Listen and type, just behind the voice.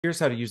Here's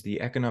how to use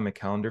the economic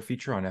calendar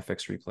feature on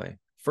FX Replay.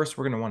 First,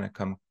 we're going to want to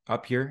come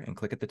up here and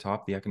click at the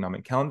top, the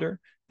economic calendar.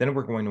 Then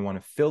we're going to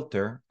want to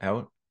filter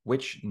out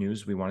which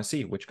news we want to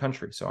see, which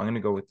country. So I'm going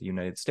to go with the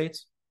United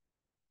States.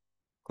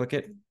 Click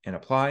it and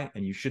apply,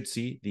 and you should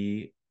see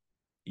the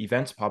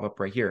events pop up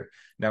right here.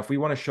 Now, if we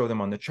want to show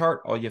them on the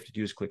chart, all you have to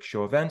do is click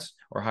show events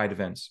or hide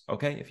events,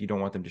 okay, if you don't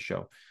want them to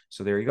show.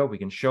 So there you go. We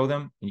can show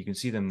them, and you can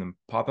see them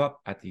pop up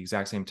at the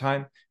exact same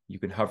time. You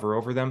can hover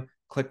over them,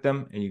 click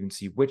them, and you can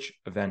see which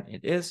event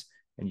it is,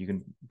 and you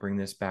can bring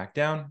this back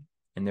down,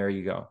 and there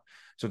you go.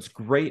 So it's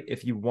great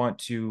if you want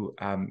to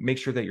make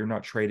sure that you're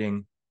not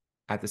trading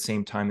at the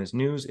same time as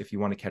news, if you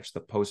want to catch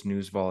the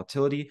post-news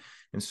volatility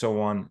and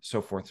so on,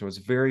 so forth. So it's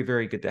very,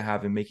 very good to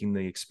have in making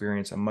the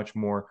experience a much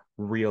more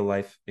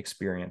real-life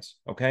experience,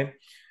 okay?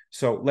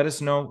 So let us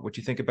know what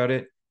you think about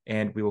it,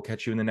 and we will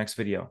catch you in the next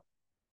video.